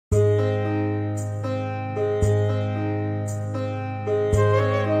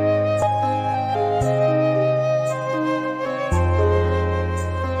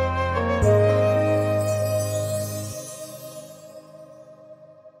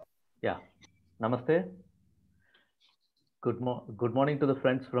Yeah, namaste. Good morning to the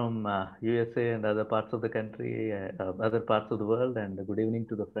friends from USA and other parts of the country, other parts of the world, and good evening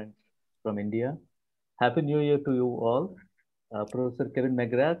to the friends from India. Happy New Year to you all. Professor Kevin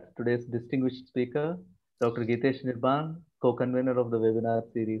McGrath, today's distinguished speaker, Dr. Gitesh Nirban, co-convener of the webinar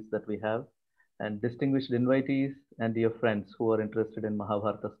series that we have, and distinguished invitees and dear friends who are interested in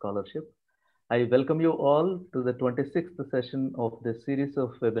Mahābhārata scholarship. I welcome you all to the 26th session of this series of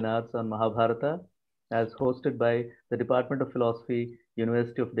webinars on Mahābhārata, as hosted by the Department of Philosophy,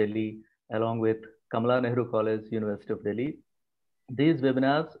 University of Delhi, along with Kamala Nehru College, University of Delhi. These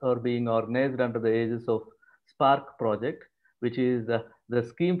webinars are being organized under the aegis of SPARK project, which is the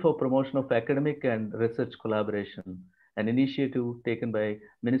Scheme for Promotion of Academic and Research Collaboration, an initiative taken by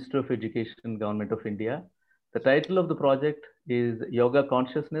Ministry of Education, Government of India. The title of the project is Yoga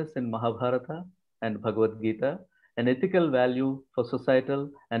Consciousness in Mahābhārata and Bhagavad Gita, an ethical value for societal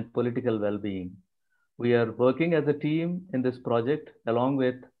and political well-being. We are working as a team in this project along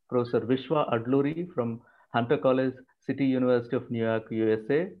with Professor Vishwa Adluri from Hunter College, City University of New York,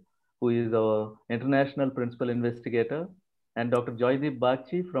 USA, who is our international principal investigator, and Dr. Joydeep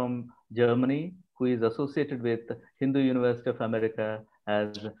Bagchi from Germany, who is associated with Hindu University of America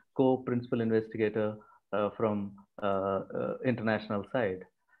as co-principal investigator from international side.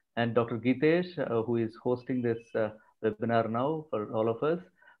 And Dr. Gitesh, who is hosting this webinar now for all of us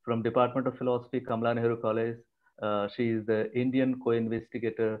from Department of Philosophy, Kamala Nehru College. She is the Indian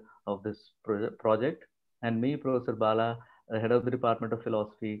co-investigator of this project. And me, Professor Bala, head of the Department of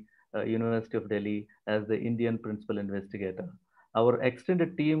Philosophy, University of Delhi, as the Indian principal investigator. Our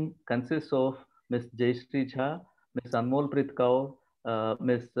extended team consists of Ms. Jayashree Jha, Ms. Anmol Preet Kaur,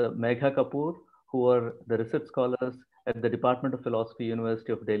 Ms. Megha Kapoor, who are the research scholars at the Department of Philosophy,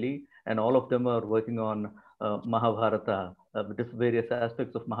 University of Delhi, and all of them are working on Mahābhārata, various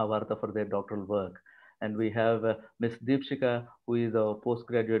aspects of Mahābhārata for their doctoral work. And we have Ms. Deepshika, who is a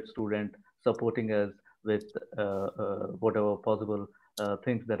postgraduate student, supporting us with whatever possible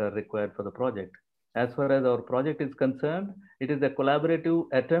things that are required for the project. As far as our project is concerned, it is a collaborative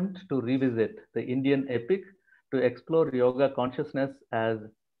attempt to revisit the Indian epic to explore yoga consciousness as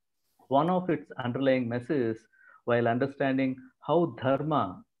one of its underlying messages while understanding how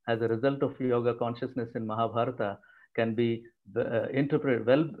dharma as a result of yoga consciousness in Mahābhārata can be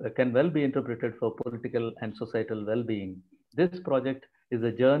can well be interpreted for political and societal well-being. This project is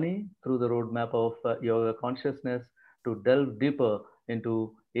a journey through the roadmap of yoga consciousness to delve deeper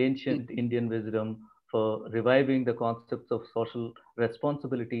into ancient Indian wisdom for reviving the concepts of social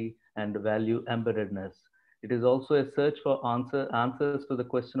responsibility and value embeddedness. It is also a search for answers to the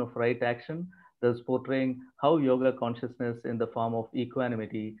question of right action, thus portraying how yoga consciousness in the form of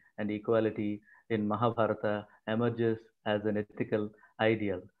equanimity and equality in Mahābhārata emerges as an ethical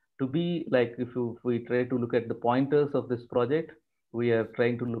ideal. To be like, if we try to look at the pointers of this project, we are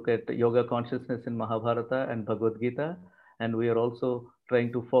trying to look at yoga consciousness in Mahābhārata and Bhagavad Gita, and we are also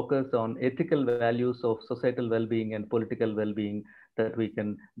trying to focus on ethical values of societal well-being and political well-being that we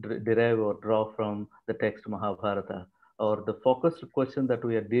can derive or draw from the text Mahābhārata. Or the focused question that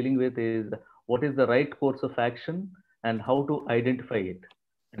we are dealing with is what is the right course of action and how to identify it,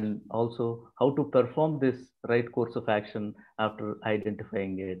 and also how to perform this right course of action after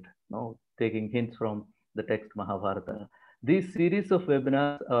identifying it, taking hints from the text Mahābhārata. These series of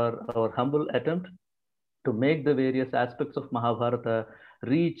webinars are our humble attempt to make the various aspects of Mahābhārata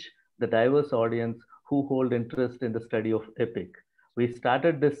reach the diverse audience who hold interest in the study of epic. We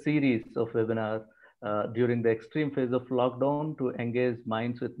started this series of webinars during the extreme phase of lockdown to engage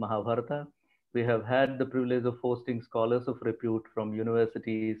minds with Mahābhārata. We have had the privilege of hosting scholars of repute from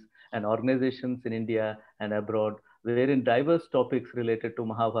universities and organizations in India and abroad, wherein diverse topics related to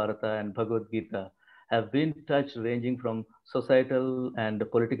Mahābhārata and Bhagavad Gita have been touched, ranging from societal and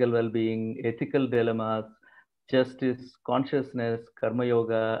political well-being, ethical dilemmas, justice, consciousness, karma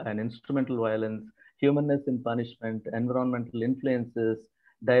yoga, and instrumental violence, humanness in punishment, environmental influences,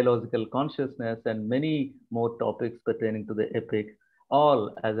 dialogical consciousness, and many more topics pertaining to the epic,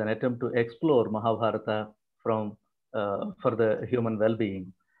 all as an attempt to explore Mahābhārata for the human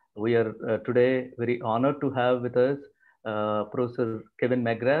well-being. We are today very honored to have with us Professor Kevin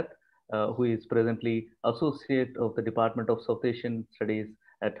McGrath, who is presently Associate of the Department of South Asian Studies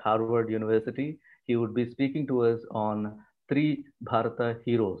at Harvard University. He would be speaking to us on three Bhārata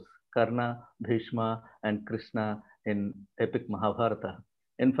heroes, Karṇa, Bhīṣma, and Kṛṣṇa in epic Mahābhārata.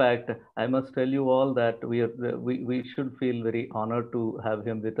 In fact, I must tell you all that we should feel very honored to have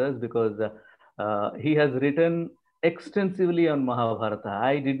him with us because he has written extensively on Mahābhārata.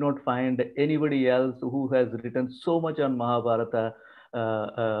 I did not find anybody else who has written so much on Mahābhārata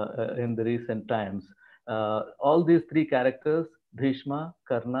in the recent times. All these three characters, Bhīṣma,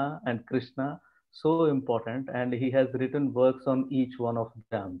 Karṇa, and Kṛṣṇa, so important, and he has written works on each one of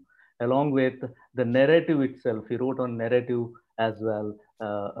them, along with the narrative itself. He wrote on narrative as well,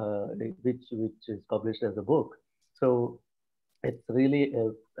 which is published as a book. So it's really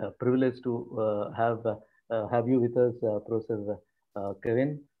a privilege to have you with us, Professor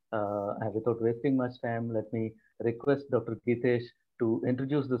Kevin. Without wasting much time, let me request Dr. Gitesh to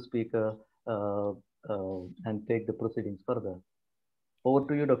introduce the speaker and take the proceedings further. Over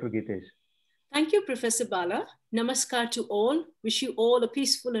to you, Dr. Gitesh. Thank you, Professor Bala. Namaskar to all. Wish you all a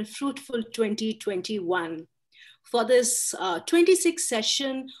peaceful and fruitful 2021. For this 26th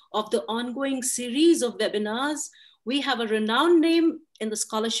session of the ongoing series of webinars, we have a renowned name in the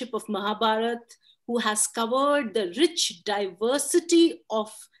scholarship of Mahābhārata who has covered the rich diversity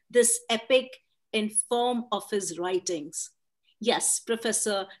of this epic in form of his writings. Yes,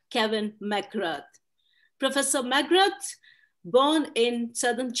 Professor Kevin McGrath. Professor McGrath, born in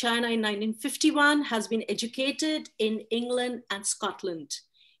southern China in 1951, has been educated in England and Scotland.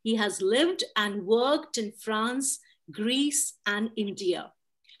 He has lived and worked in France, Greece, and India.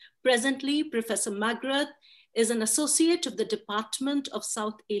 Presently, Professor McGrath is an associate of the Department of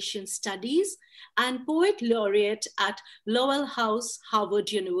South Asian Studies and poet laureate at Lowell House,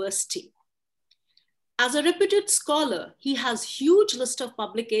 Harvard University. As a reputed scholar, he has a huge list of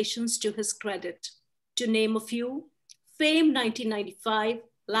publications to his credit. To name a few: Fame 1995,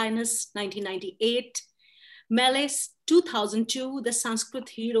 Linus 1998, Meles 2002, The Sanskrit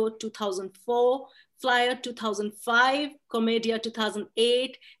Hero 2004, Flyer 2005, Commedia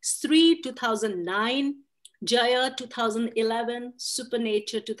 2008, Sri 2009, Jaya 2011,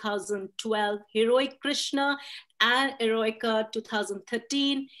 Supernature 2012, Heroic Kṛṣṇa and Eroica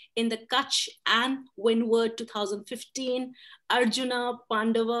 2013, In the Kutch and Windward 2015, Arjuna,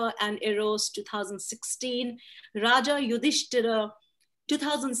 Pandava and Eros 2016, Raja Yudhishthira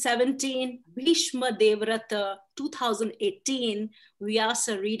 2017, Bhīṣma Devrata 2018,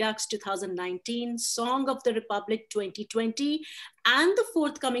 Vyasa Redux 2019, Song of the Republic 2020, and the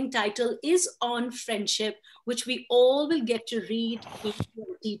forthcoming title is On Friendship, which we all will get to read in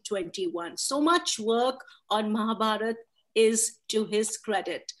 2021. So much work on Mahābhārata is to his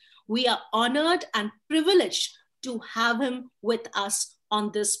credit. We are honored and privileged to have him with us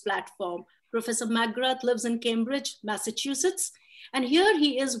on this platform. Professor McGrath lives in Cambridge, Massachusetts, and here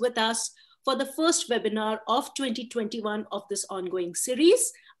he is with us for the first webinar of 2021 of this ongoing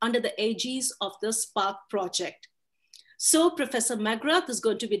series under the aegis of the Spark Project. So Professor McGrath is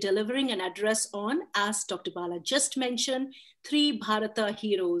going to be delivering an address on, as Dr. Bala just mentioned, three Bhārata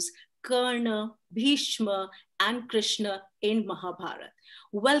heroes, Karṇa, Bhīṣma, and Kṛṣṇa in Mahābhārata.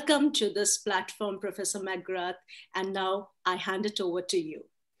 Welcome to this platform, Professor McGrath, and now I hand it over to you.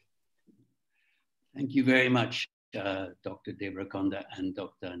 Thank you very much, Dr. Devarakonda and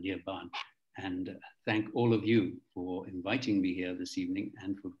Dr. Nirban, and thank all of you for inviting me here this evening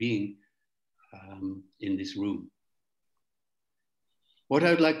and for being in this room. What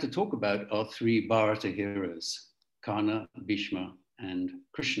I would like to talk about are three Bhārata heroes, Karṇa, Bhīṣma, and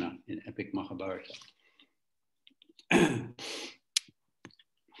Kṛṣṇa in epic Mahābhārata.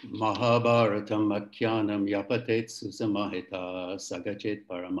 Mahābhāratam akyanam yapatet susamahita sagachet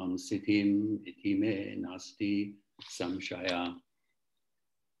paramam sitim itime nasti samshaya.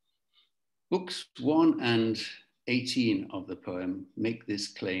 Books 1 and 18 of the poem make this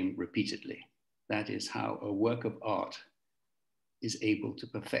claim repeatedly. That is how a work of art is able to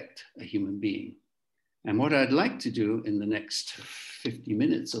perfect a human being. And what I'd like to do in the next 50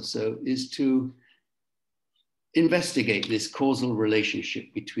 minutes or so is to investigate this causal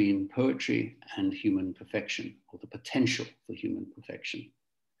relationship between poetry and human perfection, or the potential for human perfection.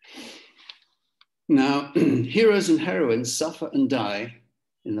 Now, heroes and heroines suffer and die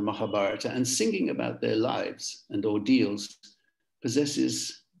in the Mahābhārata, and singing about their lives and ordeals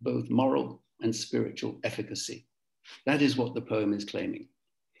possesses both moral and spiritual efficacy. That is what the poem is claiming.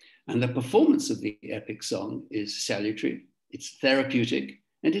 And the performance of the epic song is salutary, it's therapeutic,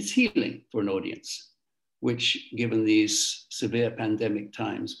 and it's healing for an audience, which, given these severe pandemic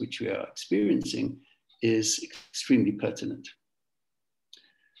times which we are experiencing, is extremely pertinent.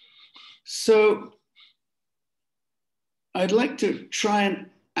 So I'd like to try and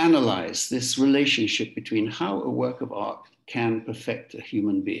analyze this relationship between how a work of art can perfect a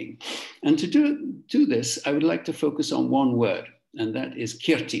human being. And to do this, I would like to focus on one word, and that is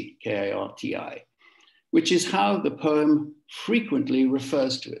kirti, K-I-R-T-I, which is how the poem frequently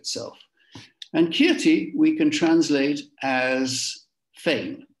refers to itself. And kirti we can translate as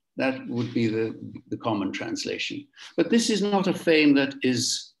fame, That would be the common translation. But this is not a fame that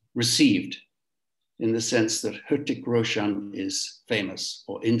is received in the sense that Hrithik Roshan is famous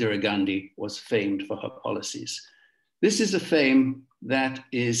or Indira Gandhi was famed for her policies. This is a fame that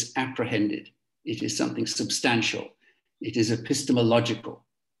is apprehended. It is something substantial. It is epistemological.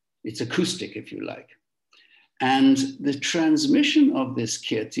 It's acoustic, if you like. And the transmission of this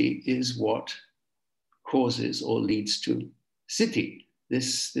kirti is what causes or leads to siddhi,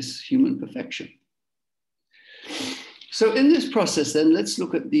 this human perfection. So in this process, then, let's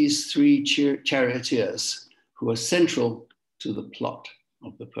look at these three charioteers who are central to the plot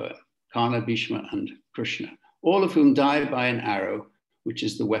of the poem, Karṇa, Bhīṣma, and Kṛṣṇa, all of whom die by an arrow, which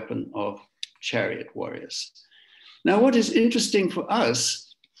is the weapon of chariot warriors. Now, what is interesting for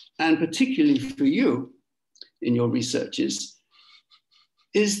us, and particularly for you in your researches,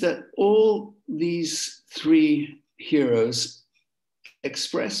 is that all these three heroes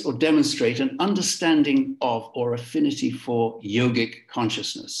express or demonstrate an understanding of or affinity for yogic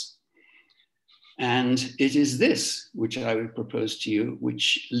consciousness. And it is this, which I would propose to you,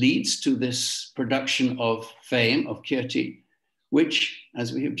 which leads to this production of fame, of kirti, which,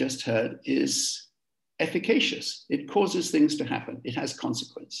 as we have just heard, is efficacious. It causes things to happen. It has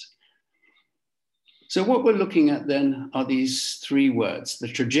consequence. So what we're looking at then are these three words, the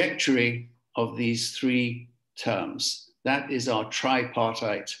trajectory of these three terms. That is our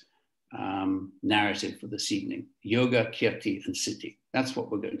tripartite narrative for this evening, yoga, kirti, and siddhi. That's what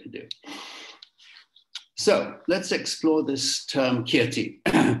we're going to do. So let's explore this term kirti.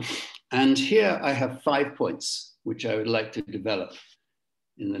 And here I have 5 points, which I would like to develop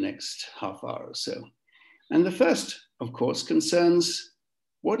in the next half hour or so. And the first, of course, concerns,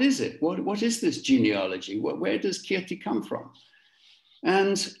 what is it? What is this genealogy? Where does kirti come from?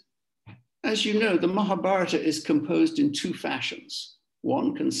 And as you know, the Mahābhārata is composed in two fashions.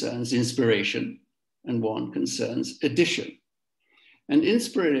 One concerns inspiration and one concerns addition. And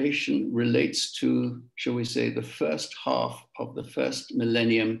inspiration relates to, shall we say, the first half of the first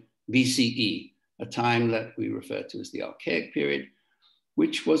millennium BCE, a time that we refer to as the Archaic period,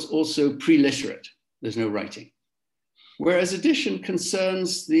 which was also pre-literate. There's no writing. Whereas addition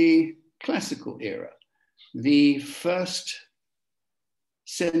concerns the classical era, the first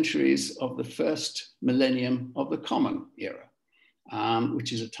centuries of the first millennium of the Common Era,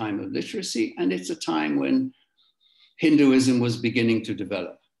 which is a time of literacy, and it's a time when Hinduism was beginning to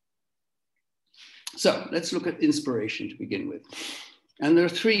develop. So let's look at inspiration to begin with. And there are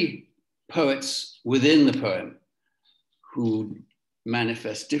three poets within the poem who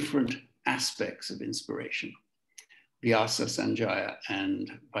manifest different aspects of inspiration: Vyasa, Sanjaya,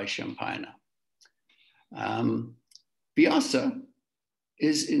 and Vaishampayana. Vyasa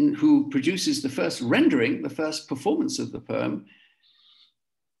who produces the first rendering, the first performance of the poem,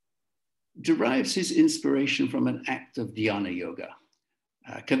 derives his inspiration from an act of dhyana yoga.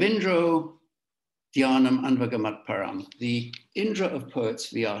 Kavindro dhyanam anvagamat param. The Indra of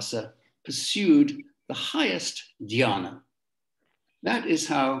poets, Vyasa, pursued the highest dhyana. That is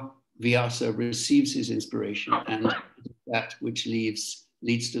how Vyasa receives his inspiration, and that which leads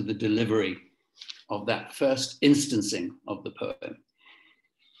to the delivery of that first instancing of the poem.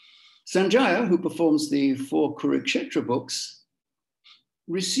 Sanjaya, who performs the 4 Kurukshetra books,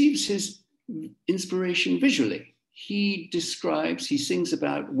 receives his inspiration visually. He sings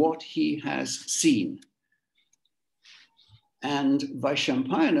about what he has seen. And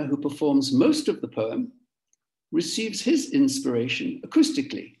Vaishampayana, who performs most of the poem, receives his inspiration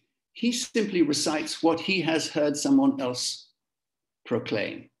acoustically. He simply recites what he has heard someone else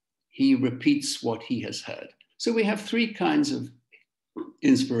proclaim. He repeats what he has heard. So we have 3 kinds of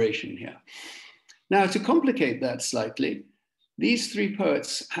inspiration here. Now, to complicate that slightly, these 3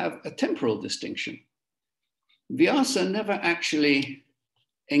 poets have a temporal distinction. Vyasa never actually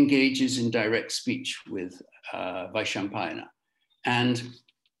engages in direct speech with Vaishampayana. And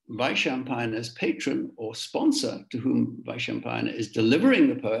Vaishampayana's patron or sponsor, to whom Vaishampayana is delivering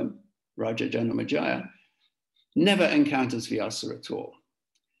the poem, Raja Janamejaya, never encounters Vyasa at all.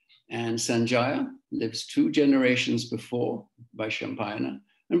 And Sanjaya lives 2 generations before Vaishampayana,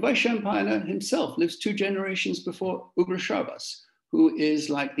 and Vaishampayana himself lives 2 generations before Ugrashrabas, who is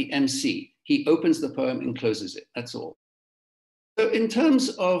like the MC. He opens the poem and closes it, that's all. So in terms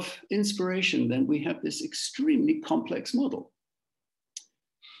of inspiration, then we have this extremely complex model.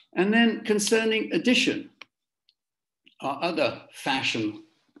 And then concerning addition, our other fashion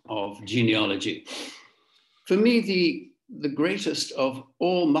of genealogy. For me, the greatest of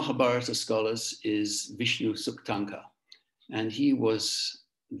all Mahābhārata scholars is Vishnu Suktanka. And he was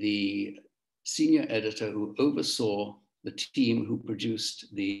the senior editor who oversaw the team who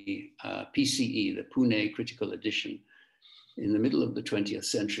produced the PCE, the Pune Critical Edition, in the middle of the 20th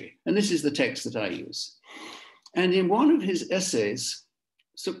century. And this is the text that I use. And in one of his essays,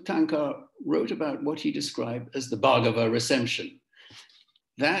 Suktankar wrote about what he described as the Bhāgava recension.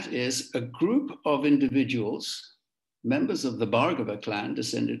 That is a group of individuals, members of the Bhargava clan,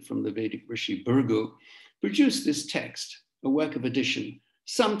 descended from the Vedic Rishi Bhrigu, produced this text, a work of addition,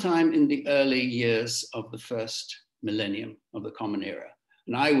 sometime in the early years of the first millennium of the Common Era.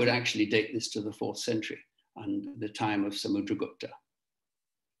 And I would actually date this to the 4th century and the time of Samudragupta.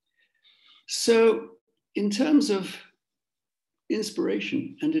 So in terms of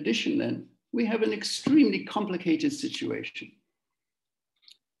inspiration and addition then, we have an extremely complicated situation.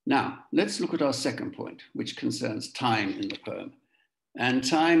 Now, let's look at our second point, which concerns time in the poem. And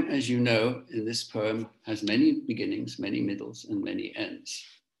time, as you know, in this poem has many beginnings, many middles, and many ends.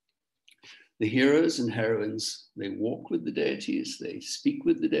 The heroes and heroines, they walk with the deities, they speak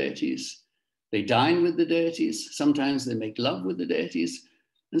with the deities, they dine with the deities, sometimes they make love with the deities,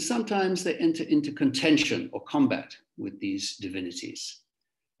 and sometimes they enter into contention or combat with these divinities.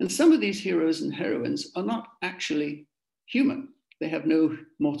 And some of these heroes and heroines are not actually human. They have no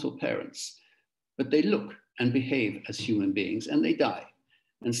mortal parents, but they look and behave as human beings, and they die.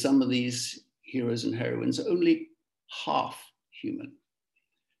 And some of these heroes and heroines are only half human.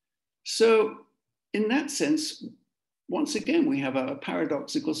 So in that sense, once again, we have a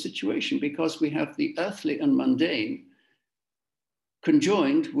paradoxical situation because we have the earthly and mundane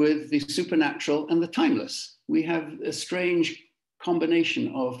conjoined with the supernatural and the timeless. We have a strange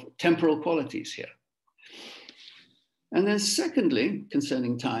combination of temporal qualities here. And then secondly,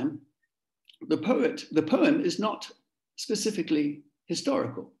 concerning time, the poem is not specifically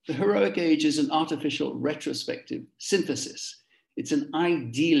historical. The heroic age is an artificial retrospective synthesis. It's an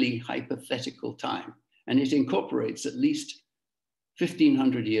ideally hypothetical time, and it incorporates at least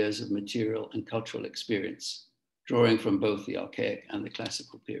 1,500 years of material and cultural experience, drawing from both the archaic and the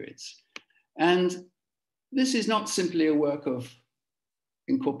classical periods. And this is not simply a work of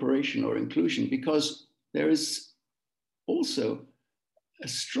incorporation or inclusion, because there is also a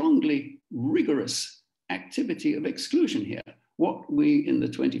strongly rigorous activity of exclusion here, what we in the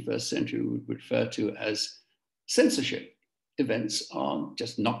 21st century would refer to as censorship. Events are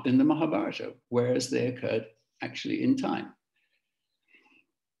just not in the Mahābhārata, whereas they occurred actually in time.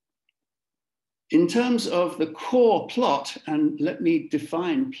 In terms of the core plot, and let me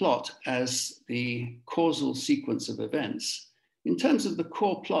define plot as the causal sequence of events. In terms of the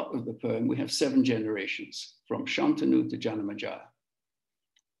core plot of the poem, we have 7 generations, from Shantanu to Janamejaya.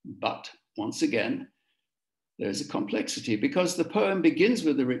 But once again, there's a complexity because the poem begins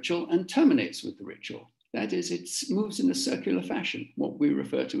with the ritual and terminates with the ritual. That is, it moves in a circular fashion, what we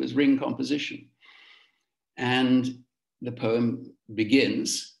refer to as ring composition. And the poem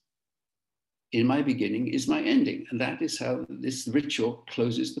begins, in my beginning is my ending. And that is how this ritual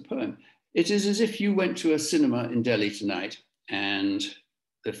closes the poem. It is as if you went to a cinema in Delhi tonight and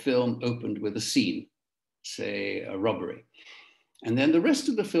the film opened with a scene, say a robbery. And then the rest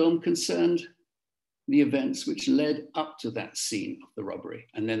of the film concerned the events which led up to that scene of the robbery.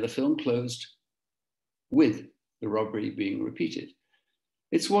 And then the film closed with the robbery being repeated.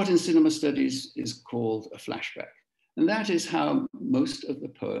 It's what in cinema studies is called a flashback. And that is how most of the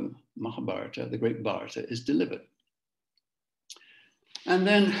poem, Mahābhārata, the great Bhārata, is delivered. And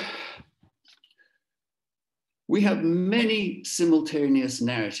then we have many simultaneous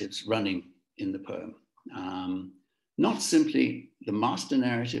narratives running in the poem. Not simply the master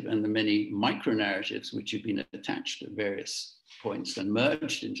narrative and the many micro-narratives which have been attached at various points and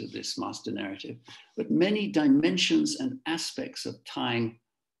merged into this master narrative, but many dimensions and aspects of time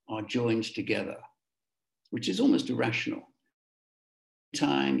are joined together, which is almost irrational.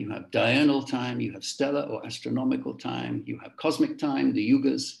 Time, you have diurnal time, you have stellar or astronomical time, you have cosmic time, the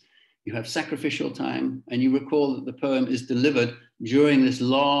yugas, you have sacrificial time, and you recall that the poem is delivered during this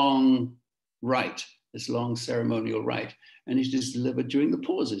long rite, this long ceremonial rite, and it is delivered during the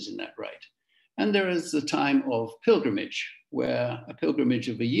pauses in that rite. And there is the time of pilgrimage, where a pilgrimage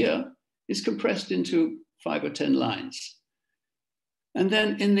of a year is compressed into 5 or 10 lines. And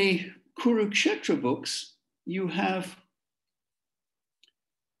then in the Kurukshetra books, you have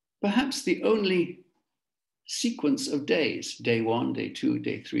perhaps the only sequence of days, day 1, day 2,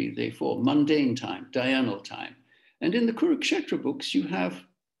 day 3, day 4, mundane time, diurnal time. And in the Kurukshetra books, you have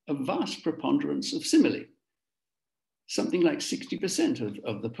a vast preponderance of simile. Something like 60%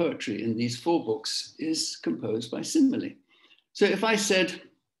 of the poetry in these 4 books is composed by simile. So if I said,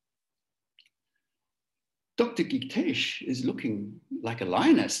 Dr. Gitesh is looking like a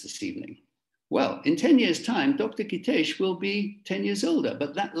lioness this evening, Well, in 10 years' time, Dr. Kitesh will be 10 years older,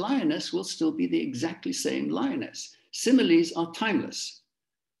 but that lioness will still be the exactly same lioness. Similes are timeless.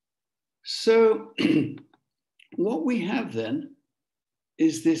 So what we have then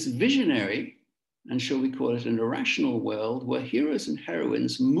is this visionary, and shall we call it an irrational world, where heroes and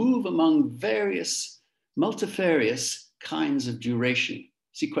heroines move among various multifarious kinds of duration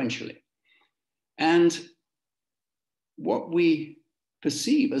sequentially. And what we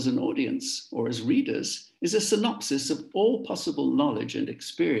perceive as an audience or as readers is a synopsis of all possible knowledge and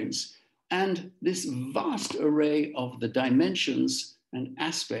experience and this vast array of the dimensions and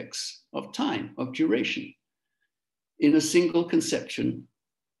aspects of time, of duration, in a single conception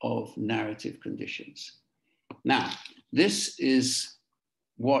of narrative conditions. Now, this is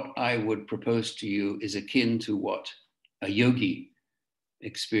what I would propose to you is akin to what a yogi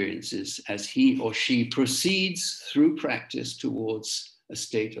experiences as he or she proceeds through practice towards a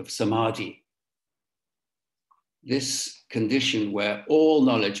state of samadhi. This condition where all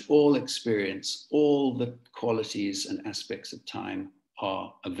knowledge, all experience, all the qualities and aspects of time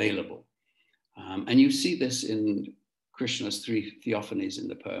are available. And you see this in Krishna's 3 theophanies in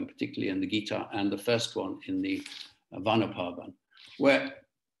the poem, particularly in the Gita, and the first one in the Vanapavan, where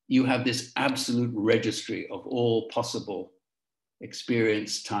you have this absolute registry of all possible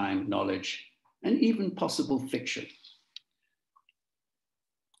experience, time, knowledge, and even possible fiction.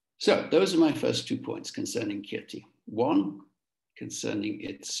 So those are my first 2 points concerning Kirti. 1, concerning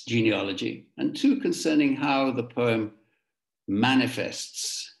its genealogy, and 2, concerning how the poem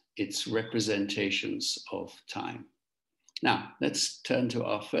manifests its representations of time. Now, let's turn to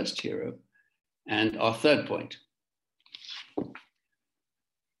our first hero and our third point.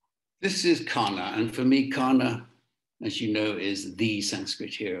 This is Karṇa, and for me, Karṇa, as you know, is the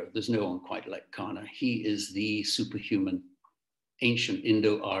Sanskrit hero. There's no one quite like Karṇa. He is the superhuman, ancient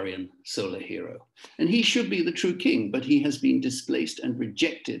Indo-Aryan solar hero. And he should be the true king, but he has been displaced and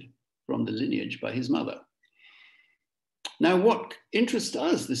rejected from the lineage by his mother. Now, what interests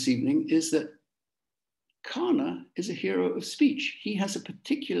us this evening is that Karṇa is a hero of speech. He has a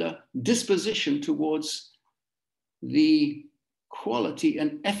particular disposition towards the quality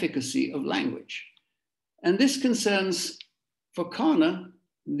and efficacy of language. And this concerns, for Karṇa,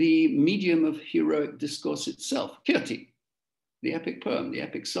 the medium of heroic discourse itself, Kirti, the epic poem, the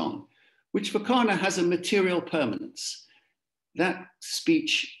epic song, which for Karṇa has a material permanence. That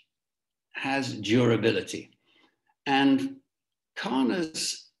speech has durability. And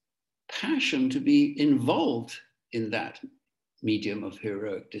Karṇa's passion to be involved in that medium of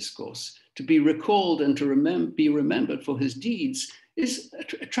heroic discourse, to be recalled and to be remembered for his deeds, is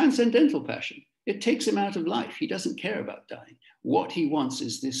a transcendental passion. It takes him out of life. He doesn't care about dying. What he wants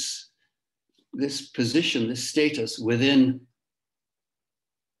is this position, this status within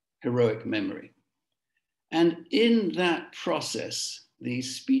heroic memory. And in that process, the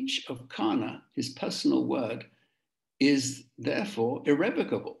speech of Karṇa, his personal word, is therefore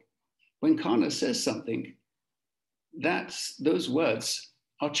irrevocable. When Karṇa says something, those words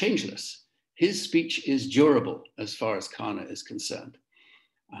are changeless. His speech is durable as far as Karṇa is concerned.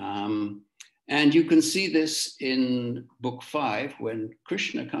 And you can see this in book 5, when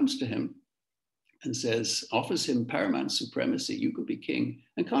Kṛṣṇa comes to him and offers him paramount supremacy, you could be king.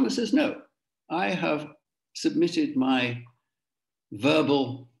 And Karṇa says, no, I have submitted my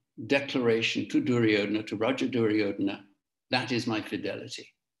verbal declaration to Duryodhana, to Raja Duryodhana. That is my fidelity.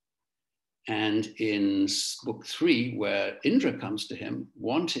 And in book 3, where Indra comes to him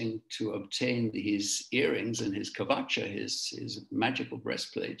wanting to obtain his earrings and his kavacha, his magical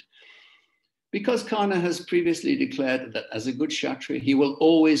breastplate, because Karṇa has previously declared that as a good Kshatriya, he will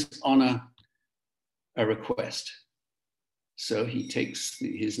always honor a request. So he takes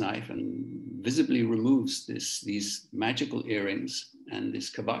his knife and visibly removes these magical earrings and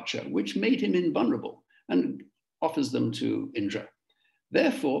this kavacha, which made him invulnerable, and offers them to Indra,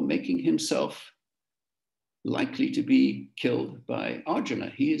 therefore making himself likely to be killed by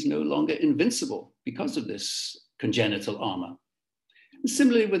Arjuna. He is no longer invincible because of this congenital armor. And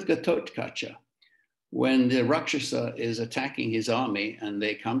similarly with Ghatotkacha, when the Rakshasa is attacking his army and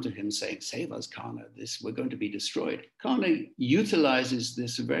they come to him saying, save us, Karṇa, we're going to be destroyed. Karṇa utilizes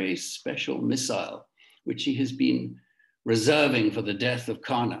this very special missile, which he has been reserving for the death of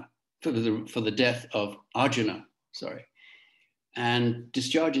Karṇa, for the death of Arjuna, and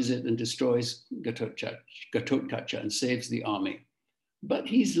discharges it and destroys Ghatotkacha and saves the army. But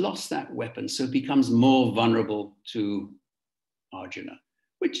he's lost that weapon, so becomes more vulnerable to Arjuna,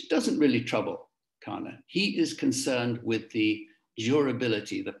 which doesn't really trouble Karṇa. He is concerned with the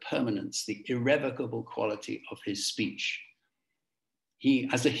durability, the permanence, the irrevocable quality of his speech.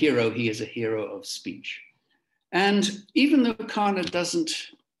 as a hero, he is a hero of speech. And even though Karṇa doesn't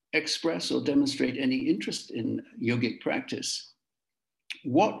express or demonstrate any interest in yogic practice,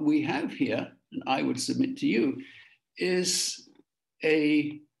 what we have here, and I would submit to you, is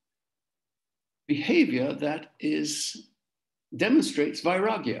a behavior that demonstrates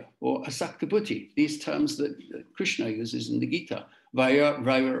vairagya or asakta buddhi, these terms that Kṛṣṇa uses in the Gita.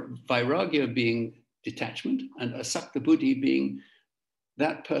 Vairagya being detachment, and asakta buddhi being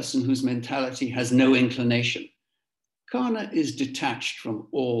that person whose mentality has no inclination. Karṇa is detached from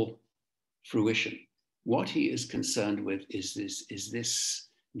all fruition. What he is concerned with is this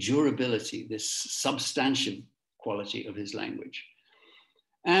durability, this substantive quality of his language.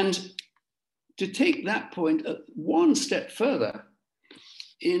 And to take that point one step further,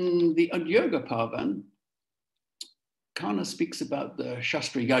 in the Udyoga Parvan, Karṇa speaks about the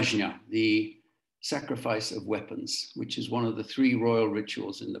Shastra Yajna, the sacrifice of weapons, which is one of the 3 royal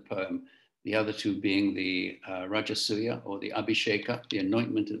rituals in the poem, the other 2 being the Rajasuya, or the Abhisheka, the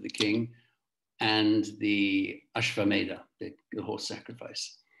anointment of the king, and the Ashvamedha, the horse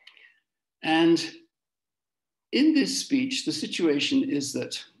sacrifice. And in this speech, the situation is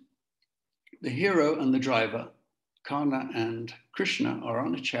that the hero and the driver, Karṇa and Kṛṣṇa, are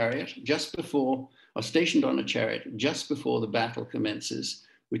on a chariot are stationed on a chariot just before the battle commences,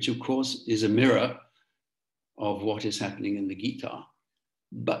 which of course is a mirror of what is happening in the Gita.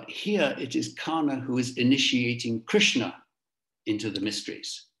 But here it is Karṇa who is initiating Kṛṣṇa into the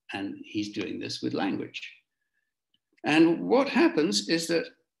mysteries, and he's doing this with language. And what happens is that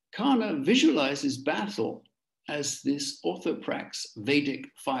Karṇa visualizes battle as this orthoprax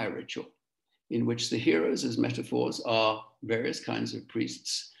Vedic fire ritual, in which the heroes as metaphors are various kinds of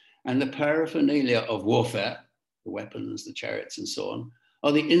priests, and the paraphernalia of warfare, the weapons, the chariots, and so on,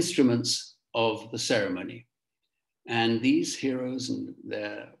 are the instruments of the ceremony. And these heroes and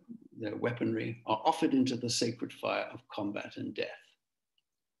their weaponry are offered into the sacred fire of combat and death.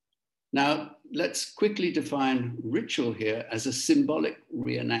 Now, let's quickly define ritual here as a symbolic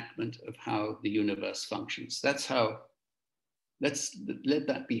reenactment of how the universe functions. Let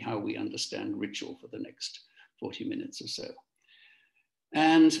that be how we understand ritual for the next 40 minutes or so.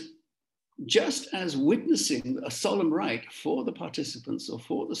 And just as witnessing a solemn rite for the participants or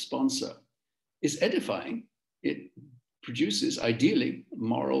for the sponsor is edifying, it produces ideally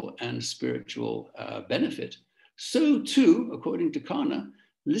moral and spiritual benefit, so too, according to Karṇa,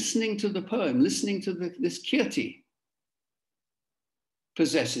 listening to the poem, listening to this kirti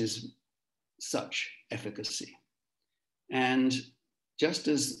possesses such efficacy. And just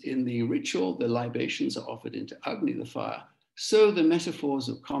as in the ritual, the libations are offered into Agni, the fire, so the metaphors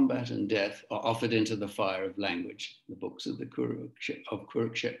of combat and death are offered into the fire of language, the books of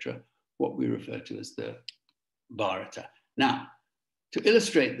Kurukshetra, what we refer to as the Bhārata. Now, to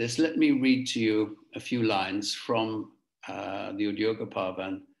illustrate this, let me read to you a few lines from the Udyoga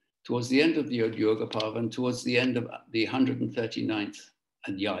Parvan, towards the end of the Udyoga Parvan, towards the end of the 139th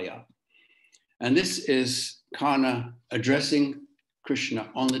Adhyaya. And this is Karṇa addressing Kṛṣṇa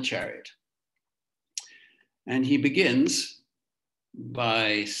on the chariot. And he begins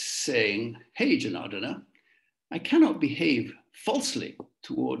by saying, "Hey, Janardana, I cannot behave falsely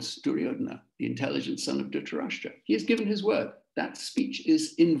towards Duryodhana, the intelligent son of Dhritarashtra. He has given his word. That speech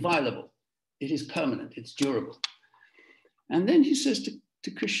is inviolable. It is permanent. It's durable." And then he says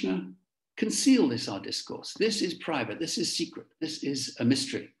to Kṛṣṇa, "Conceal this, our discourse. This is private. This is secret. This is a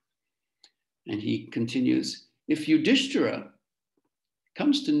mystery." And he continues, "If Yudhishthira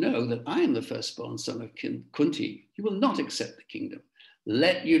comes to know that I am the firstborn son of Kunti, he will not accept the kingdom.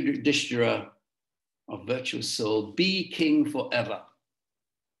 Let Yudhishthira, of virtuous soul, be king forever."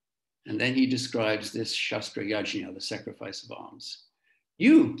 And then he describes this Shastra Yajna, the sacrifice of arms.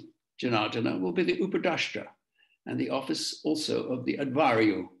 "You, Janardana, will be the Upadashtra, and the office also of the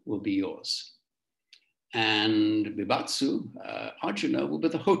Advaryu will be yours. And Bibatsu, Arjuna, will be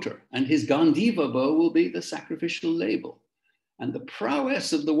the Hotar, and his Gandiva bow will be the sacrificial label. And the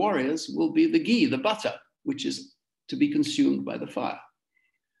prowess of the warriors will be the ghee, the butter, which is to be consumed by the fire.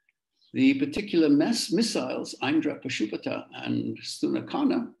 The particular missiles, Aindra, Pashupata, and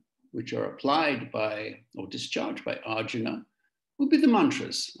Stunakana, which are applied by or discharged by Arjuna, will be the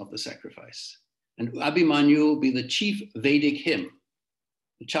mantras of the sacrifice. And Abhimanyu will be the chief Vedic hymn,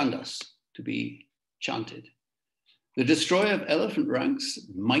 the chandas, to be chanted. The destroyer of elephant ranks,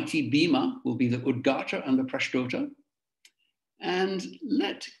 mighty Bhīṣma, will be the Udgata and the Prashtota. And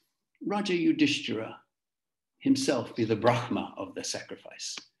let Raja Yudhishthira himself be the Brahma of the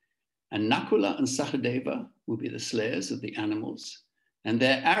sacrifice. And Nakula and Sahadeva will be the slayers of the animals. And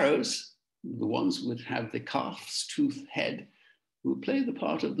their arrows, the ones would have the calf's tooth head, will play the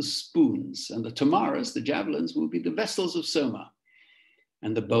part of the spoons, and the tamaras, the javelins, will be the vessels of soma,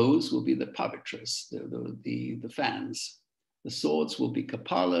 and the bows will be the pavitras, the fans. The swords will be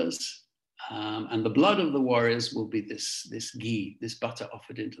kapalas, and the blood of the warriors will be this ghee, this butter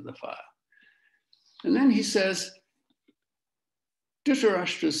offered into the fire. And then he says,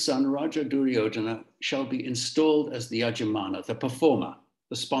 Dhritarashtra's son, Raja Duryodhana, shall be installed as the Yajamana, the performer,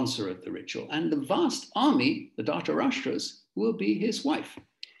 the sponsor of the ritual. And the vast army, the Dhritarashtras, will be his wife.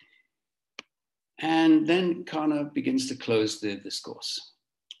 And then Karṇa begins to close the discourse.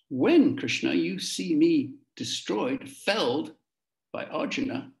 When, Kṛṣṇa, you see me destroyed, felled by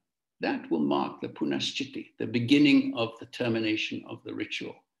Arjuna, that will mark the Punaschiti, the beginning of the termination of the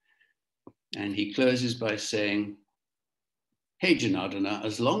ritual. And he closes by saying, Hey Janardana,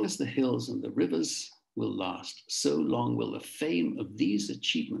 as long as the hills and the rivers will last, so long will the fame of these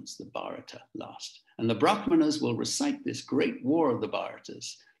achievements, the Bhārata, last. And the Brahmanas will recite this great war of the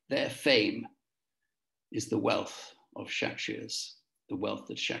Bhāratas. Their fame is the wealth of Kshatriyas, the wealth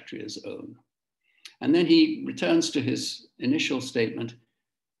that Kshatriyas own. And then he returns to his initial statement,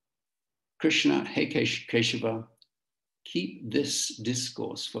 Kṛṣṇa, hey Keshava, keep this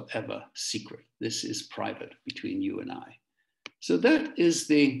discourse forever secret. This is private between you and I. So that is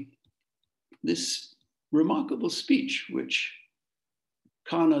this remarkable speech which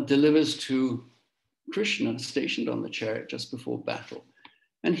Karṇa delivers to Kṛṣṇa stationed on the chariot just before battle.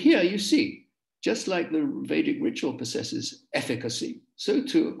 And here you see, just like the Vedic ritual possesses efficacy, so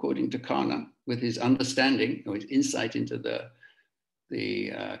too, according to Karṇa, with his understanding or his insight into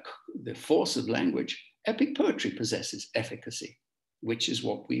the force of language, epic poetry possesses efficacy, which is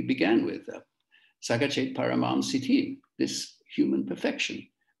what we began with. Sagachet Paramam Siddhim, this human perfection,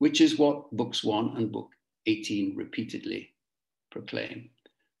 which is what books 1 and book 18 repeatedly proclaim.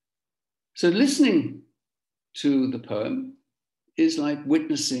 So listening to the poem is like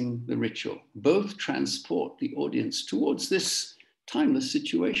witnessing the ritual. Both transport the audience towards this timeless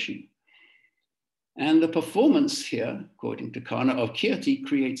situation. And the performance here, according to Karṇa, of Kirti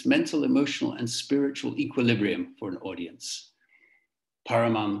creates mental, emotional, and spiritual equilibrium for an audience.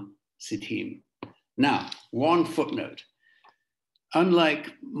 Paramam Siddhim. Now, one footnote.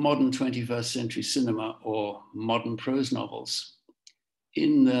 Unlike modern 21st century cinema or modern prose novels,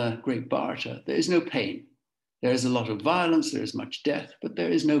 in the great Bhārata, there is no pain. There is a lot of violence, there is much death, but there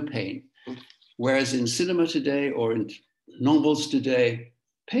is no pain. Whereas in cinema today or in novels today,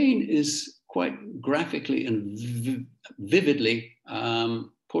 pain is quite graphically and vividly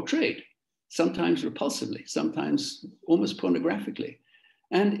portrayed, sometimes repulsively, sometimes almost pornographically.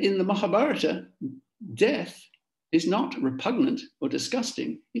 And in the Mahābhārata, death is not repugnant or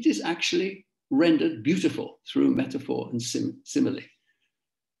disgusting, it is actually rendered beautiful through metaphor and simile.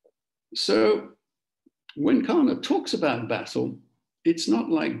 So when Karṇa talks about battle, it's not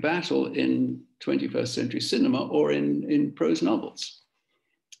like battle in 21st century cinema or in prose novels.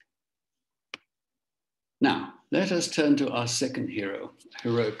 Now, let us turn to our second hero,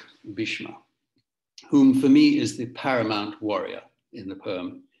 heroic Bhīṣma, whom for me is the paramount warrior in the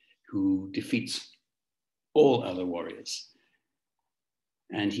poem, who defeats all other warriors.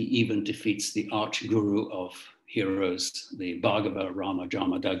 And he even defeats the arch guru of heroes, the Bhāgava Rama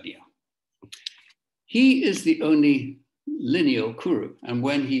Jamadagnya. He is the only lineal Kuru, and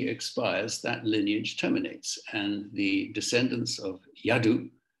when he expires, that lineage terminates, and the descendants of Yadu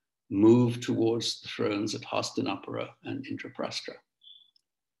move towards the thrones at Hastinapura and Indraprastha.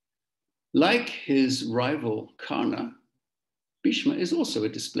 Like his rival Karṇa, Bhīṣma is also a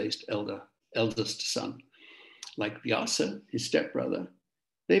displaced eldest son. Like Vyasa, his stepbrother,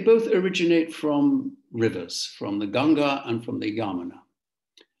 they both originate from rivers, from the Ganga and from the Yamuna.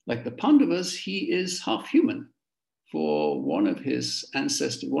 Like the Pandavas, he is half human, for one of his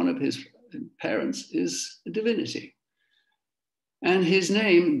ancestors, one of his parents is a divinity. And his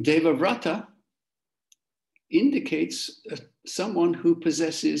name, Devavrata, indicates someone who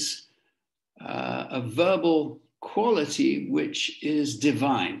possesses a verbal quality which is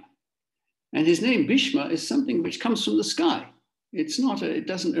divine. And his name, Bhīṣma, is something which comes from the sky. It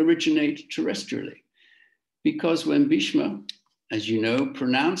doesn't originate terrestrially. Because when Bhīṣma, as you know,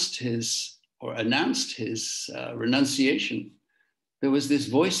 announced his renunciation, there was this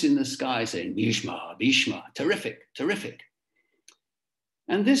voice in the sky saying, Bhīṣma, Bhīṣma, terrific, terrific.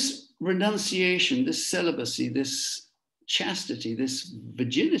 And this renunciation, this celibacy, this chastity, this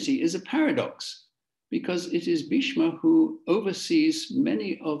virginity is a paradox, because it is Bhīṣma who oversees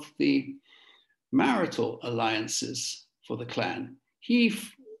many of the marital alliances for the clan. He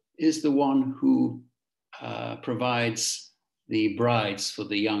is the one who provides the brides for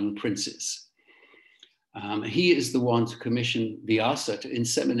the young princes. He is the one to commission Vyasa to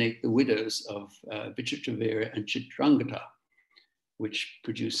inseminate the widows of Vichitravira and Chitrangada, which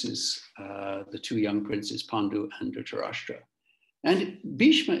produces the two young princes, Pandu and Dhritarashtra. And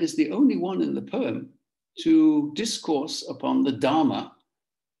Bhīṣma is the only one in the poem to discourse upon the dharma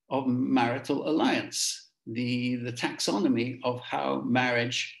of marital alliance, the taxonomy of how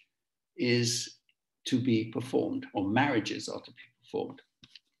marriage is to be performed, or marriages are to be performed.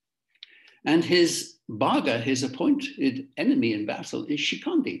 And his Bhaga, his appointed enemy in battle, is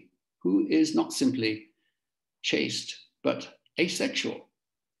Shikandi, who is not simply chaste, but asexual.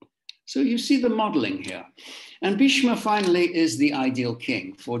 So you see the modeling here. And Bhīṣma finally is the ideal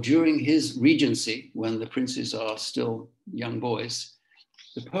king, for during his regency, when the princes are still young boys,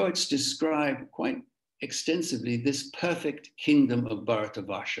 the poets describe quite extensively this perfect kingdom of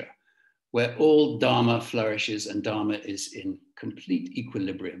Bharatavarsha, where all dharma flourishes and dharma is in complete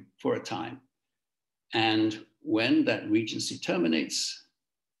equilibrium for a time. And when that regency terminates,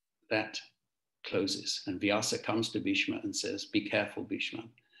 that closes. And Vyasa comes to Bhīṣma and says, be careful, Bhīṣma.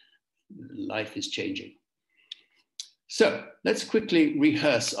 Life is changing. So let's quickly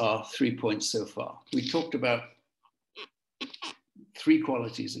rehearse our 3 points so far. We talked about 3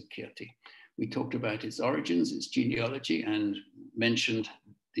 qualities of Kirti. We talked about its origins, its genealogy, and mentioned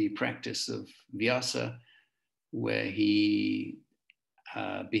the practice of Vyasa, where he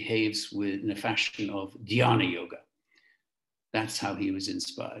behaves in a fashion of dhyana yoga. That's how he was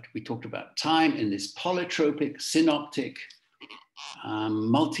inspired. We talked about time in this polytropic, synoptic,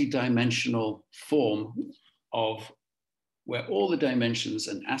 multi-dimensional form of where all the dimensions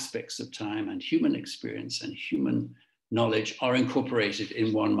and aspects of time and human experience and human knowledge are incorporated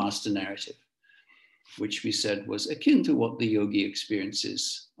in one master narrative, which we said was akin to what the yogi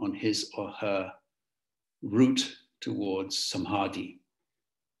experiences on his or her route towards samadhi.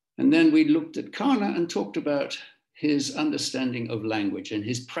 And then we looked at Karṇa and talked about his understanding of language and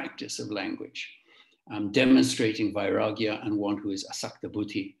his practice of language, demonstrating vairagya and one who is asakta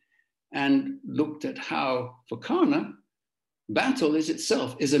buddhi, and looked at how, for Karṇa, battle is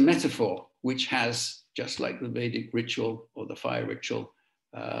itself is a metaphor which has, just like the Vedic ritual or the fire ritual,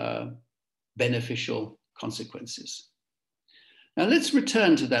 beneficial consequences. Now let's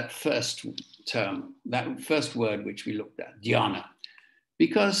return to that first term, that first word which we looked at, dhyana,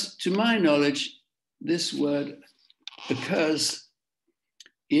 because to my knowledge, this word occurs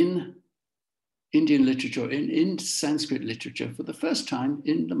in Indian literature, in Sanskrit literature for the first time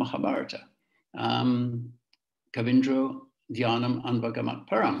in the Mahābhārata. Kavindro Dhyanam Anvagamat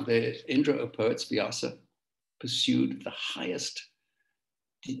Param. The Indra of poets, Vyasa, pursued the highest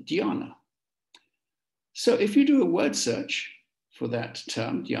dhyana. So if you do a word search for that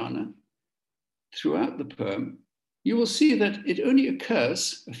term, dhyana, throughout the poem, you will see that it only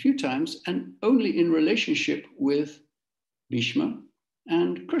occurs a few times and only in relationship with Bhīṣma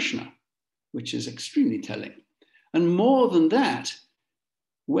and Kṛṣṇa, which is extremely telling. And more than that,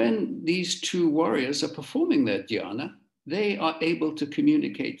 when these two warriors are performing their dhyana, they are able to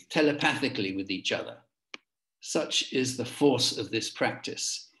communicate telepathically with each other. Such is the force of this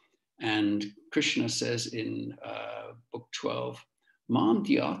practice. And Kṛṣṇa says in book 12, Mam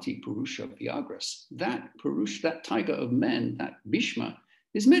dhyati purusha vyagras. That Purush, that tiger of men, that Bhīṣma,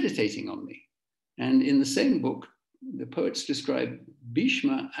 is meditating on me. And in the same book, the poets describe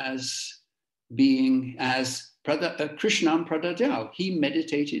Bhīṣma as being as Kṛṣṇam pradadau. He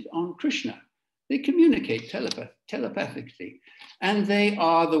meditated on Kṛṣṇa. They communicate telepathically. And they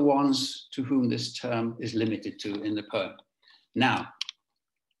are the ones to whom this term is limited to in the poem. Now,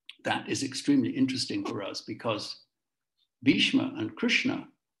 that is extremely interesting for us because Bhīṣma and Kṛṣṇa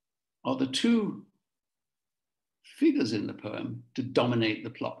are the two figures in the poem to dominate the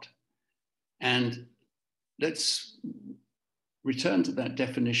plot. And let's return to that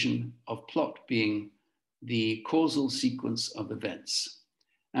definition of plot being the causal sequence of events.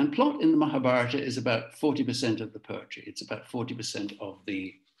 And plot in the Mahābhārata is about 40% of the poetry. It's about 40% of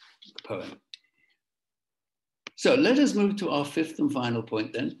the poem. So let us move to our fifth and final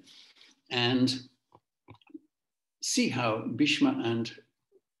point then, and see how Bhīṣma and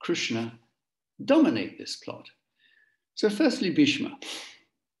Kṛṣṇa dominate this plot. So firstly, Bhīṣma.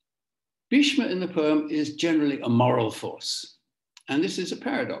 Bhīṣma in the poem is generally a moral force. And this is a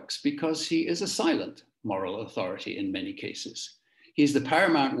paradox because he is a silent moral authority in many cases. He's the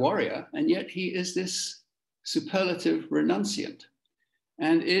paramount warrior, and yet he is this superlative renunciant.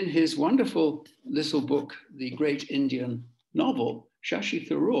 And in his wonderful little book, The Great Indian Novel, Shashi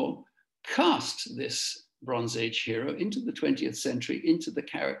Tharoor cast this Bronze Age hero into the 20th century, into the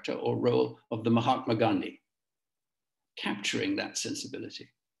character or role of the Mahatma Gandhi, capturing that sensibility.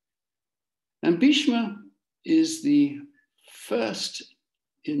 And Bhīṣma is the first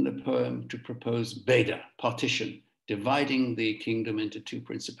in the poem to propose Bheda, partition, dividing the kingdom into two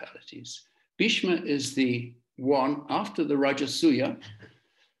principalities. Bhīṣma is the one, after the Rajasuya,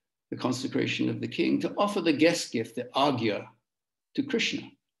 the consecration of the king, to offer the guest gift, the Agya, to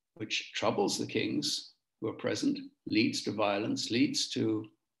Kṛṣṇa, which troubles the kings who are present, leads to violence, leads to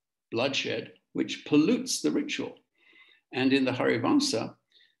bloodshed, which pollutes the ritual. And in the Harivamsa,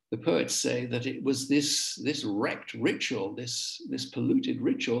 the poets say that it was this wrecked ritual, this polluted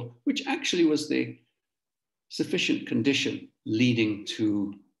ritual, which actually was the sufficient condition leading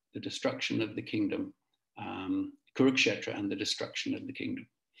to the destruction of the kingdom, Kurukshetra, and the destruction of the kingdom.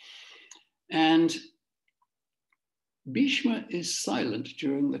 And Bhīṣma is silent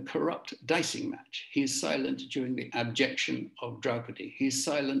during the corrupt dicing match. He is silent during the abjection of Draupadi. He is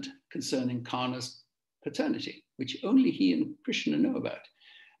silent concerning Karna's paternity, which only he and Kṛṣṇa know about.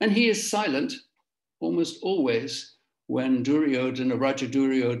 And he is silent almost always when Duryodhana, Raja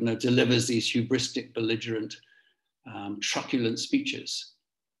Duryodhana, delivers these hubristic, belligerent, truculent speeches.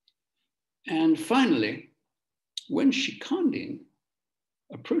 And finally, when Shikandin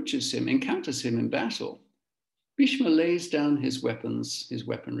approaches him, encounters him in battle, Bhīṣma lays down his weapons, his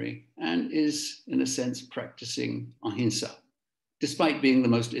weaponry, and is, in a sense, practicing ahimsa, despite being the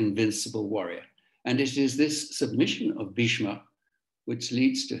most invincible warrior. And it is this submission of Bhīṣma which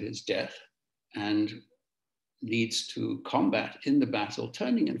leads to his death and leads to combat in the battle,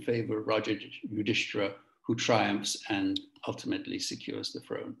 turning in favor of Raja Yudhishthira, who triumphs and ultimately secures the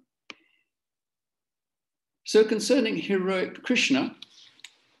throne. So concerning heroic Kṛṣṇa,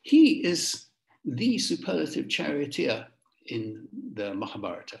 he is the superlative charioteer in the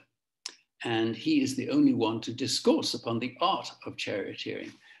Mahābhārata. And he is the only one to discourse upon the art of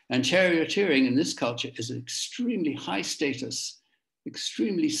charioteering. And charioteering in this culture is an extremely high status,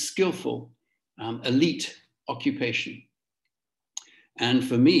 extremely skillful, elite occupation. And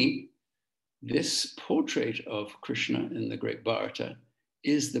for me, this portrait of Kṛṣṇa in the great Bhārata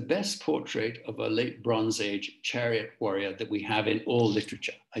is the best portrait of a late Bronze Age chariot warrior that we have in all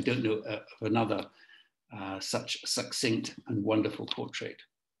literature. I don't know of another such succinct and wonderful portrait.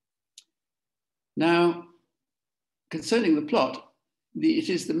 Now, concerning the plot, it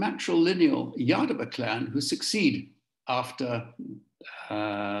is the matrilineal Yadava clan who succeed after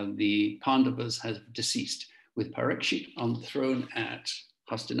the Pandavas have deceased, with Parikshit on the throne at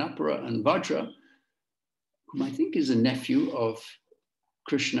Hastinapura and Vajra, whom I think is a nephew of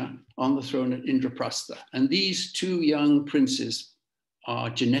Kṛṣṇa, on the throne at Indraprastha. And these two young princes are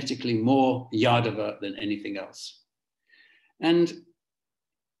genetically more Yadava than anything else. And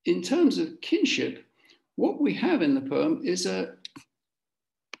in terms of kinship, what we have in the poem is a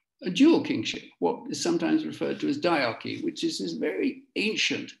dual kingship, what is sometimes referred to as diarchy, which is this very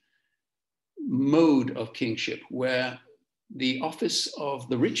ancient mode of kingship where the office of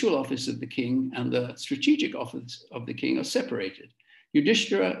the ritual office of the king and the strategic office of the king are separated.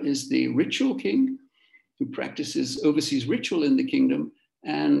 Yudhishthira is the ritual king who oversees ritual in the kingdom,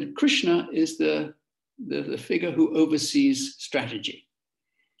 and Kṛṣṇa is the figure who oversees strategy.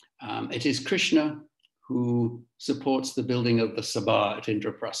 It is Kṛṣṇa who supports the building of the Sabha at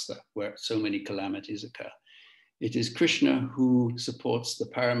Indraprastha, where so many calamities occur. It is Kṛṣṇa who supports the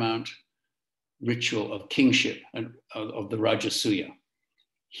paramount ritual of kingship and of the Rajasuya.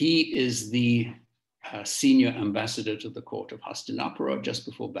 He is the senior ambassador to the court of Hastinapura just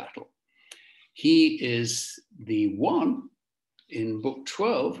before battle. He is the one in book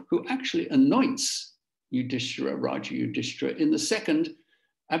 12 who actually anoints Yudhishthira, Raja Yudhishthira, in the second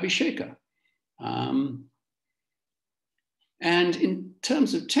Abhisheka. And in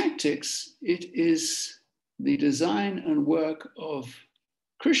terms of tactics, it is the design and work of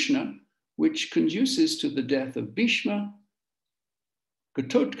Kṛṣṇa which conduces to the death of Bhīṣma,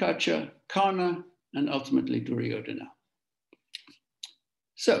 Ghatotkacha, Karṇa, and ultimately Duryodhana.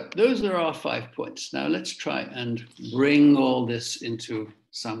 So those are our 5 points. Now let's try and bring all this into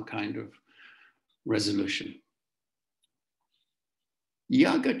some kind of resolution.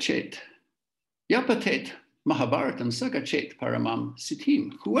 Yagachet, yapatet Mahābhāratam sagachet paramam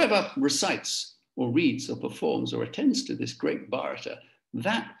sitim. Whoever recites or reads or performs or attends to this great Bhārata,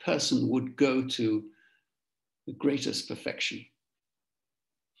 that person would go to the greatest perfection.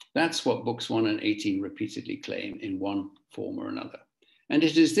 That's what books 1 and 18 repeatedly claim in one form or another. And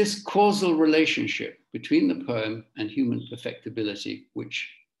it is this causal relationship between the poem and human perfectibility, which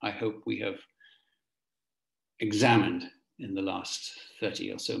I hope we have examined in the last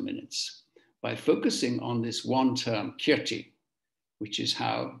 30 or so minutes, by focusing on this one term, kirti, which is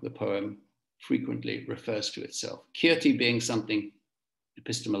how the poem frequently refers to itself. Kirti being something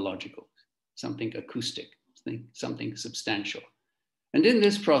epistemological, something acoustic, something substantial. And in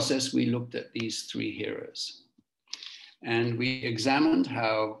this process, we looked at these three heroes. And we examined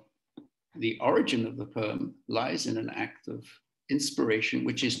how the origin of the poem lies in an act of inspiration,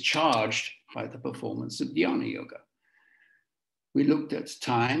 which is charged by the performance of dhyana yoga. We looked at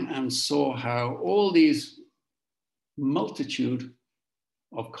time and saw how all these multitude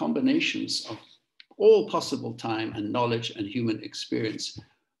of combinations of all possible time and knowledge and human experience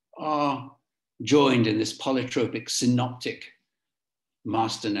are joined in this polytropic synoptic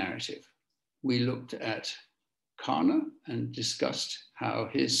master narrative. We looked at Karṇa and discussed how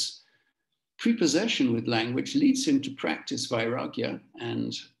his prepossession with language leads him to practice vairagya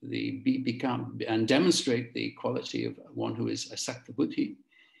and demonstrate the quality of one who is asakta buddhi.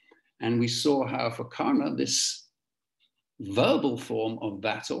 And we saw how for Karṇa, this verbal form of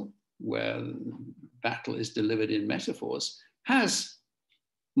battle, where battle is delivered in metaphors, has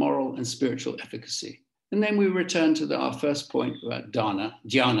moral and spiritual efficacy. And then we returned to our first point about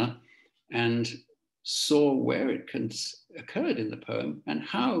dhyana, and saw where it occurred in the poem and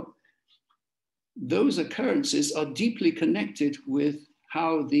how those occurrences are deeply connected with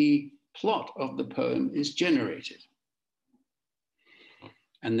how the plot of the poem is generated.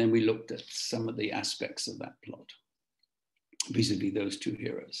 And then we looked at some of the aspects of that plot vis-a-vis those two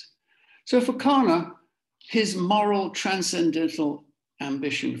heroes. So for Karṇa, his moral transcendental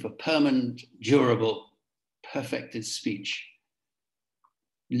ambition for permanent, durable, perfected speech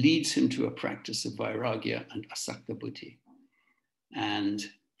leads him to a practice of vairagya and asakta buddhi. And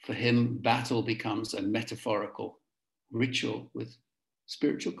for him, battle becomes a metaphorical ritual with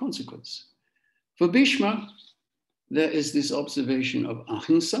spiritual consequence. For Bhīṣma, there is this observation of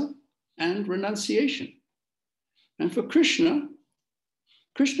ahimsa and renunciation. And for Kṛṣṇa,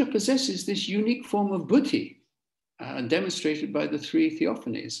 Kṛṣṇa possesses this unique form of buddhi, demonstrated by the three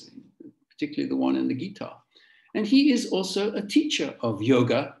theophanies, particularly the one in the Gita. And he is also a teacher of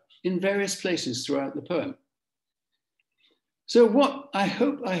yoga in various places throughout the poem. So what I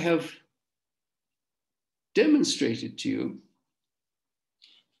hope I have demonstrated to you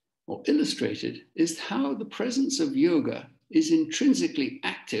or illustrated is how the presence of yoga is intrinsically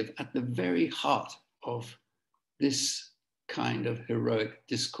active at the very heart of this kind of heroic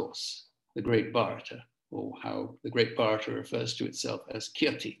discourse, the great Bhārata, or how the great Bhārata refers to itself as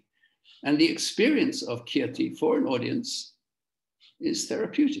kirti. And the experience of kirti for an audience is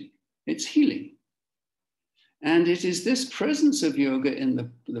therapeutic, it's healing. And it is this presence of yoga in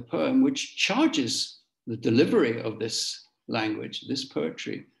the poem which charges the delivery of this language, this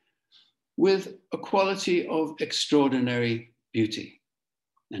poetry, with a quality of extraordinary beauty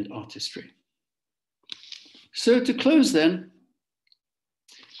and artistry. So to close then,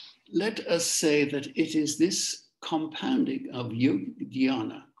 let us say that it is this compounding of yoga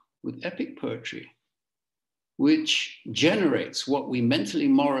dhyana with epic poetry which generates what we mentally,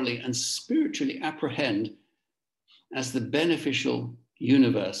 morally, and spiritually apprehend as the beneficial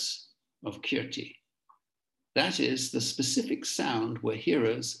universe of kirti. That is the specific sound where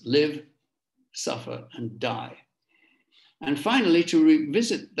heroes live, suffer, and die. And finally, to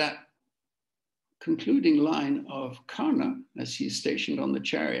revisit that concluding line of Karṇa as he's stationed on the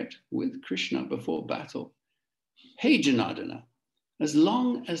chariot with Kṛṣṇa before battle. Hey Janardana, as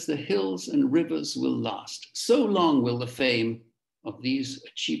long as the hills and rivers will last, so long will the fame of these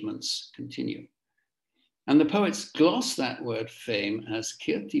achievements continue. And the poets gloss that word fame as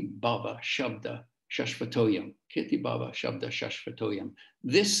Kirti Bhava Shabda Shashvatoyam, Kirti Bhava Shabda Shashvatoyam,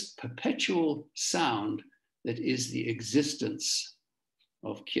 this perpetual sound that is the existence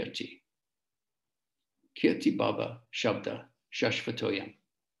of Kirti. Kirti Bhava Shabda Shashvatoyam.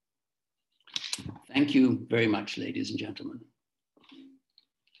 Thank you very much, ladies and gentlemen.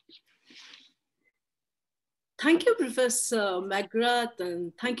 Thank you, Professor McGrath,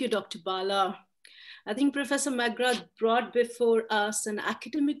 and thank you, Dr. Bala. I think Professor McGrath brought before us an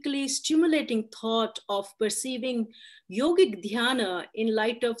academically stimulating thought of perceiving yogic dhyana in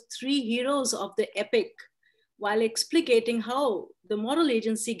light of three heroes of the epic, while explicating how the moral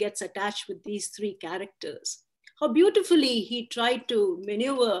agency gets attached with these three characters. How beautifully he tried to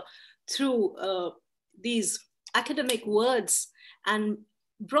maneuver through these academic words and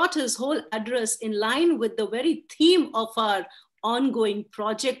brought his whole address in line with the very theme of our ongoing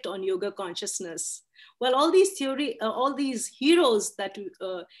project on yoga consciousness. Well, all these heroes that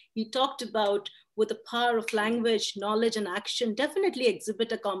he talked about with the power of language, knowledge, and action definitely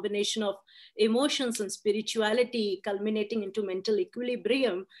exhibit a combination of emotions and spirituality culminating into mental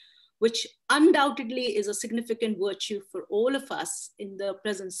equilibrium, which undoubtedly is a significant virtue for all of us in the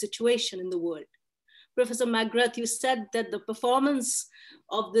present situation in the world. Professor McGrath, you said that the performance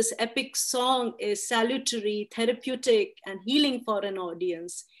of this epic song is salutary, therapeutic, and healing for an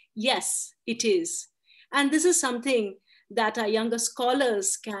audience. Yes, it is. And this is something that our younger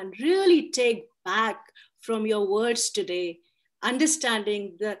scholars can really take back from your words today,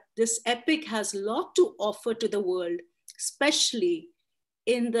 understanding that this epic has a lot to offer to the world, especially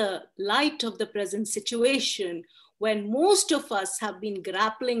in the light of the present situation, when most of us have been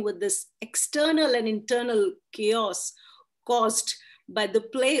grappling with this external and internal chaos caused by the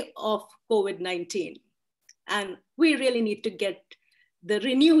play of COVID-19. And we really need to get the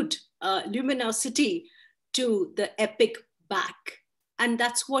renewed luminosity to the epic back. And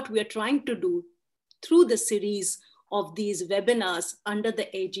that's what we are trying to do through the series of these webinars under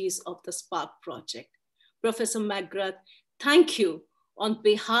the aegis of the Spark Project. Professor McGrath, thank you on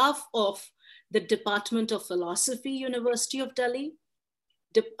behalf of the Department of Philosophy, University of Delhi,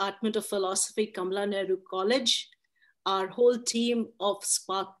 Department of Philosophy, Kamala Nehru College, our whole team of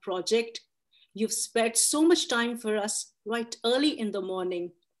Spark Project. You've spared so much time for us right early in the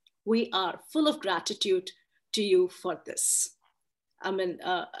morning. We are full of gratitude to you for this. I mean,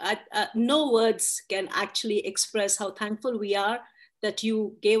 no words can actually express how thankful we are that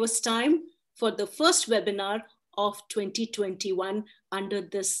you gave us time for the first webinar of 2021 under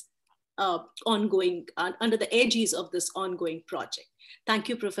this under the aegis of this ongoing project. Thank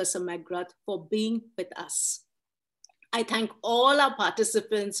you, Professor McGrath, for being with us. I thank all our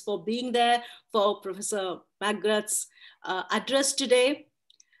participants for being there for Professor McGrath's address today.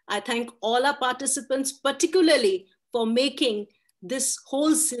 I thank all our participants, particularly for making this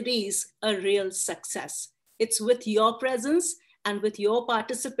whole series a real success. It's with your presence and with your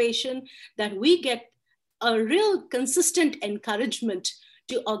participation that we get a real consistent encouragement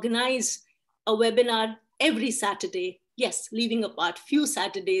to organize a webinar every Saturday. Yes, leaving apart few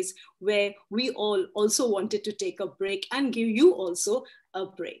Saturdays where we all also wanted to take a break and give you also a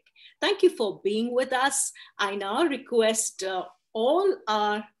break. Thank you for being with us. I now request all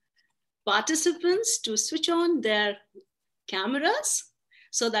our participants to switch on their cameras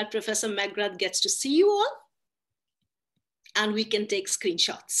so that Professor McGrath gets to see you all and we can take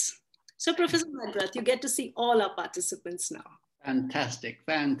screenshots. So Professor McGrath, you get to see all our participants now. Fantastic,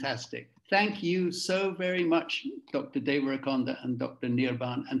 fantastic. Thank you so very much, Dr. Devarakonda and Dr.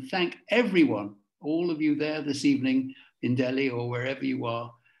 Nirban, and thank everyone, all of you there this evening in Delhi or wherever you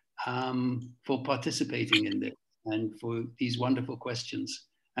are, for participating in this and for these wonderful questions.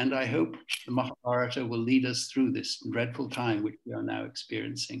 And I hope the Mahābhārata will lead us through this dreadful time which we are now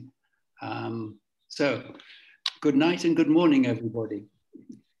experiencing. So, good night and good morning, everybody.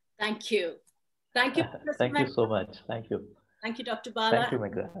 Thank you. Thank you. Thank you so much. Thank you. Thank you, Dr. Bala. Thank you,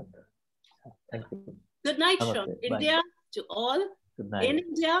 McGrath. Thank you. Good night Namaste. from Bye. India to all in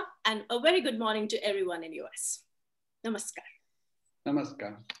India, and a very good morning to everyone in US. Namaskar.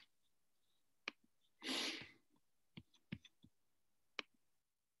 Namaskar.